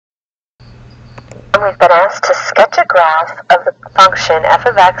And we've been asked to sketch a graph of the function f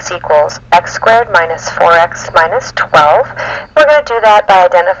of x equals x squared minus 4x minus 12. We're going to do that by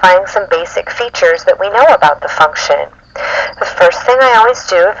identifying some basic features that we know about the function. The first thing I always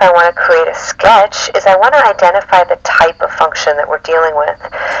do if I want to create a sketch is I want to identify the type of function that we're dealing with.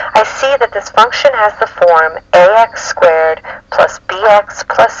 I see that this function has the form ax squared plus bx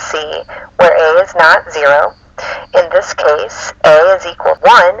plus c, where a is not 0. In this case, a is equal to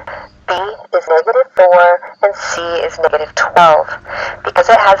 1, b is negative 4, and c is negative 12. Because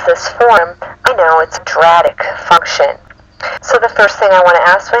it has this form, I know it's a quadratic function. So the first thing I want to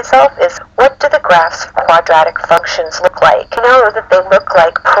ask myself is, what do the graphs of quadratic functions look like? You know that they look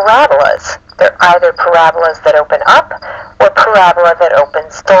like parabolas. They're either parabolas that open up or parabola that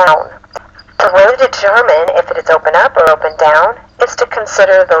opens down. The way to determine if it is open up or open down is to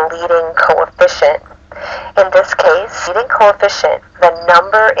consider the leading coefficient. In this case, leading coefficient, the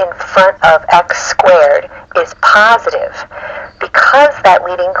number in front of x squared, is positive. Because that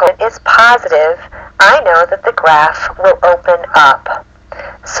leading coefficient is positive, I know that the graph will open up.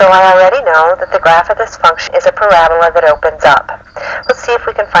 So I already know that the graph of this function is a parabola that opens up. Let's see if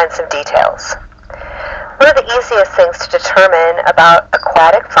we can find some details. One of the easiest things to determine about a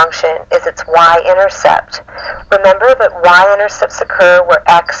quadratic function is its y-intercept. Remember that y-intercepts occur where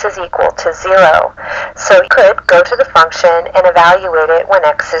x is equal to 0. So you could go to the function and evaluate it when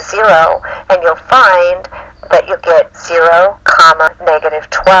x is 0, and you'll find that you'll get 0, negative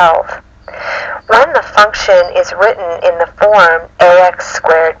 12. When the function is written in the form ax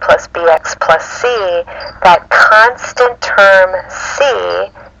squared plus bx plus c, that constant term c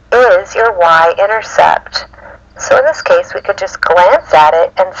is your y-intercept. So in this case, we could just glance at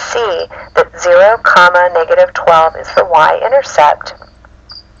it and see that 0, negative 12 is the y-intercept.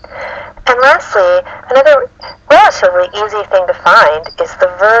 And lastly, another relatively easy thing to find is the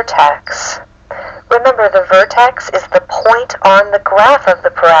vertex. Remember, the vertex is the point on the graph of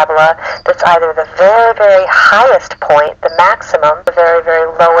the parabola that's either the very, very highest point, the maximum, the very, very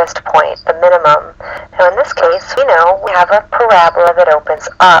lowest point, the minimum. Now in this case, we know we have a parabola that opens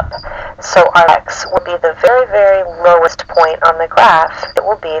up. So our x will be the very, very lowest point on the graph. It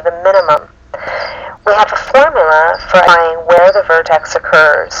will be the minimum. We have a formula for finding where the vertex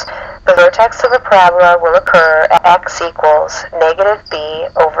occurs. The vertex of a parabola will occur at x equals negative b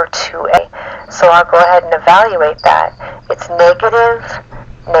over 2a. So I'll go ahead and evaluate that. It's negative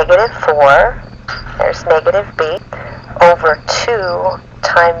 4, there's negative b, over 2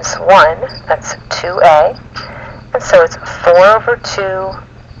 times 1, that's 2a. And so it's 4 over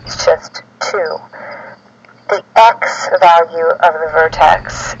 2 is just 2. The x value of the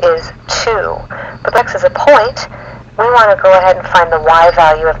vertex is 2. But x is a point. We want to go ahead and find the y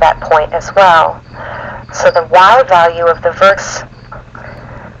value of that point as well. So the y value of the vertex,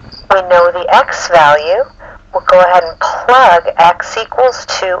 we know the x value. We'll go ahead and plug x equals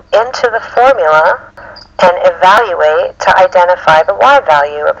 2 into the formula and evaluate to identify the y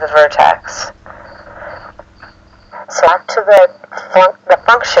value of the vertex. So back to the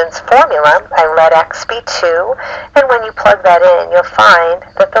function's formula, I let x be 2, and when you plug that in, you'll find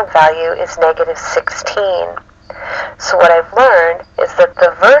that the value is negative 16. So what I've learned is that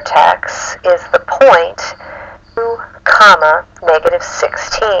the vertex is the point 2, negative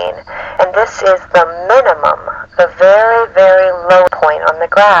 16, and this is the minimum, the very, very low point on the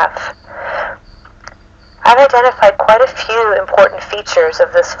graph. I've identified quite a few important features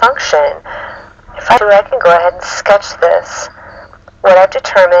of this function. If I do, I can go ahead and sketch this. What I've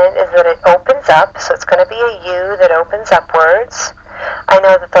determined is that it opens up, so it's going to be a U that opens upwards. I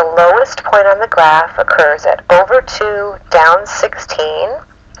know that the lowest point on the graph occurs at over 2, down 16.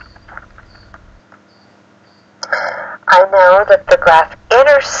 I know that the graph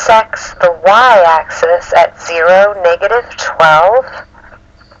intersects the y-axis at 0, negative 12.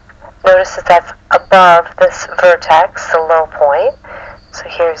 Notice that that's above this vertex, the low point. So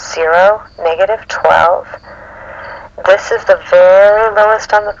here's 0, negative 12. This is the very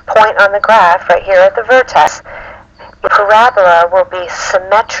lowest on the point on the graph, right here at the vertex. The parabola will be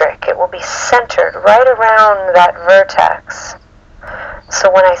symmetric. It will be centered right around that vertex.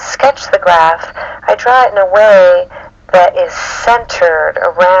 So when I sketch the graph, I draw it in a way that is centered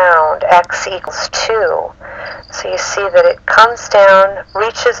around x equals 2. So you see that it comes down,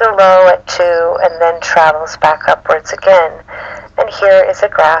 reaches a low at 2, and then travels back upwards again. And here is a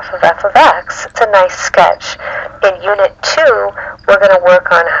graph of f of x. It's a nice sketch. In Unit 2, we're going to work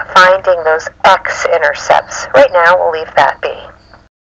on finding those x-intercepts. Right now, we'll leave that be.